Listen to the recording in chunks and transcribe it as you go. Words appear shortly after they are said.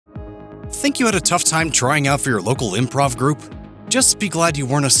Think you had a tough time trying out for your local improv group? Just be glad you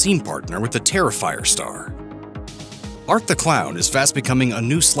weren't a scene partner with the Terrifier star. Art the Clown is fast becoming a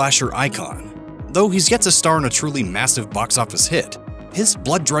new slasher icon. Though he's yet to star in a truly massive box office hit, his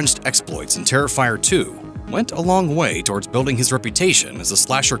blood-drenched exploits in Terrifier 2 went a long way towards building his reputation as a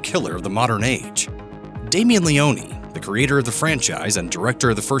slasher killer of the modern age. Damien Leone, the creator of the franchise and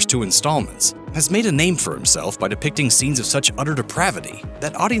director of the first 2 installments, has made a name for himself by depicting scenes of such utter depravity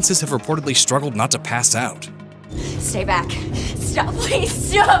that audiences have reportedly struggled not to pass out. Stay back. Stop, please,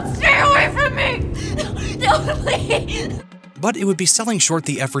 stop! Stay away from me! No, please! But it would be selling short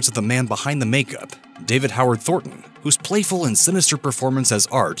the efforts of the man behind the makeup, David Howard Thornton, whose playful and sinister performance as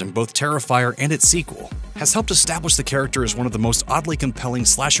Art in both Terrifier and its sequel has helped establish the character as one of the most oddly compelling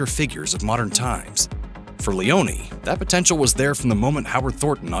slasher figures of modern times. For Leone, that potential was there from the moment Howard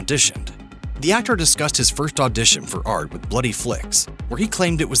Thornton auditioned. The actor discussed his first audition for Art with Bloody Flicks, where he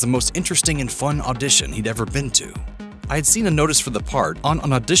claimed it was the most interesting and fun audition he'd ever been to. I had seen a notice for the part on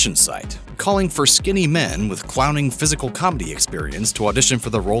an audition site, calling for skinny men with clowning physical comedy experience to audition for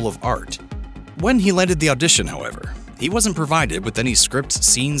the role of Art. When he landed the audition, however, he wasn't provided with any scripts,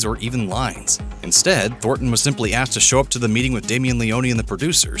 scenes, or even lines. Instead, Thornton was simply asked to show up to the meeting with Damien Leone and the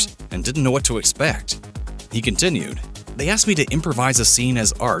producers, and didn't know what to expect. He continued, "They asked me to improvise a scene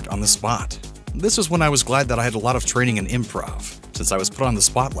as Art on the spot. This was when I was glad that I had a lot of training in improv, since I was put on the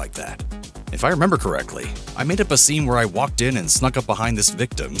spot like that. If I remember correctly, I made up a scene where I walked in and snuck up behind this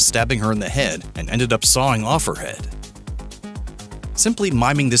victim, stabbing her in the head, and ended up sawing off her head." Simply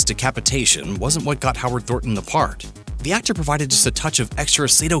miming this decapitation wasn't what got Howard Thornton the part. The actor provided just a touch of extra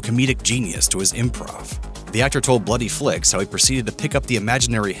pseudo-comedic genius to his improv. The actor told Bloody Flicks how he proceeded to pick up the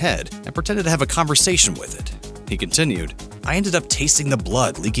imaginary head and pretended to have a conversation with it. He continued, "I ended up tasting the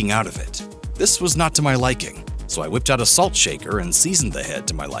blood leaking out of it. This was not to my liking, so I whipped out a salt shaker and seasoned the head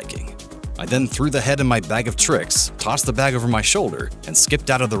to my liking. I then threw the head in my bag of tricks, tossed the bag over my shoulder, and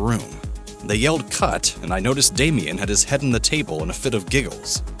skipped out of the room. They yelled cut, and I noticed Damien had his head on the table in a fit of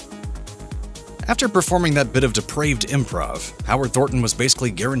giggles." After performing that bit of depraved improv, Howard Thornton was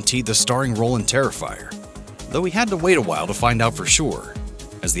basically guaranteed the starring role in Terrifier, though he had to wait a while to find out for sure.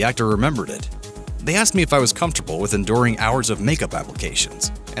 As the actor remembered it, "They asked me if I was comfortable with enduring hours of makeup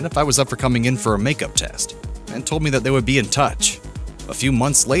applications, and if I was up for coming in for a makeup test, and told me that they would be in touch. A few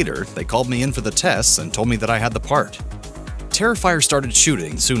months later, they called me in for the tests and told me that I had the part." Terrifier started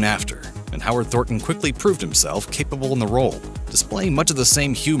shooting soon after, and Howard Thornton quickly proved himself capable in the role, displaying much of the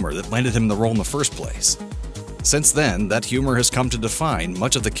same humor that landed him the role in the first place. Since then, that humor has come to define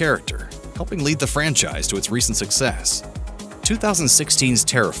much of the character, helping lead the franchise to its recent success. 2016's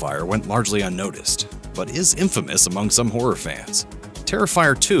Terrifier went largely unnoticed, but is infamous among some horror fans.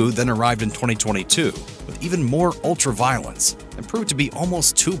 Terrifier 2 then arrived in 2022, with even more ultra-violence, and proved to be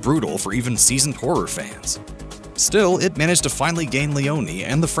almost too brutal for even seasoned horror fans. Still, it managed to finally gain Leone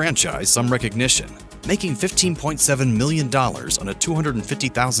and the franchise some recognition, making $15.7 million on a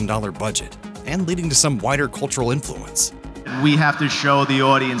 $250,000 budget, and leading to some wider cultural influence. We have to show the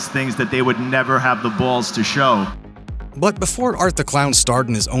audience things that they would never have the balls to show. But before Art the Clown starred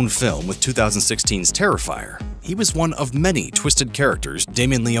in his own film with 2016's Terrifier, he was one of many twisted characters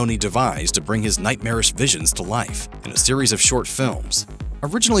Damien Leone devised to bring his nightmarish visions to life in a series of short films.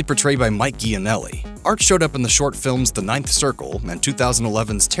 Originally portrayed by Mike Gianelli, Art showed up in the short films The Ninth Circle and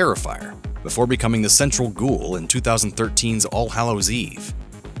 2011's Terrifier, before becoming the central ghoul in 2013's All Hallows Eve.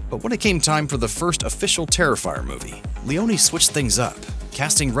 But when it came time for the first official Terrifier movie, Leone switched things up,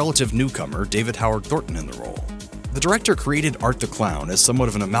 casting relative newcomer David Howard Thornton in the role. The director created Art the Clown as somewhat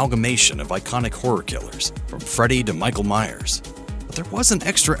of an amalgamation of iconic horror killers, from Freddy to Michael Myers. But there was an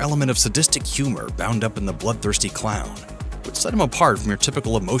extra element of sadistic humor bound up in the bloodthirsty clown, which set him apart from your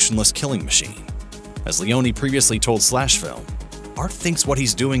typical emotionless killing machine. As Leone previously told Slash Film, Art thinks what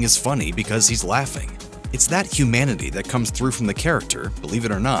he's doing is funny because he's laughing. It's that humanity that comes through from the character, believe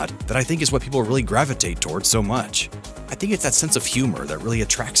it or not, that I think is what people really gravitate towards so much. I think it's that sense of humor that really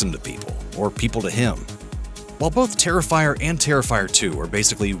attracts him to people, or people to him. While both Terrifier and Terrifier 2 are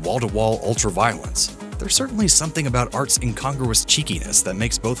basically wall-to-wall ultra-violence, there's certainly something about Art's incongruous cheekiness that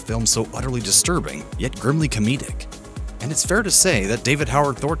makes both films so utterly disturbing, yet grimly comedic. And it's fair to say that David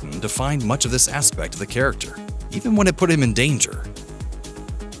Howard Thornton defined much of this aspect of the character, even when it put him in danger.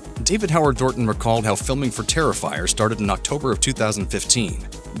 David Howard Thornton recalled how filming for Terrifier started in October of 2015,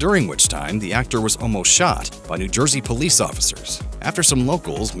 during which time the actor was almost shot by New Jersey police officers after some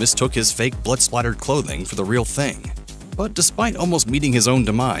locals mistook his fake blood-splattered clothing for the real thing. But despite almost meeting his own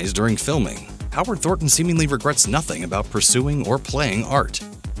demise during filming, Howard Thornton seemingly regrets nothing about pursuing or playing Art.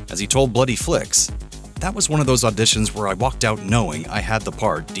 As he told Bloody Flicks, "That was one of those auditions where I walked out knowing I had the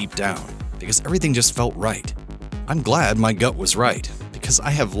part deep down. because everything just felt right. I'm glad my gut was right, because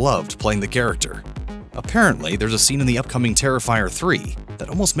I have loved playing the character. Apparently, there's a scene in the upcoming Terrifier 3 that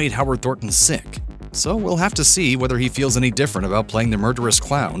almost made Howard Thornton sick, so we'll have to see whether he feels any different about playing the murderous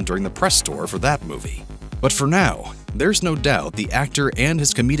clown during the press tour for that movie. But for now, there's no doubt the actor and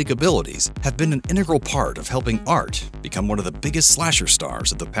his comedic abilities have been an integral part of helping Art become one of the biggest slasher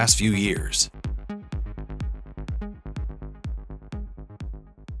stars of the past few years.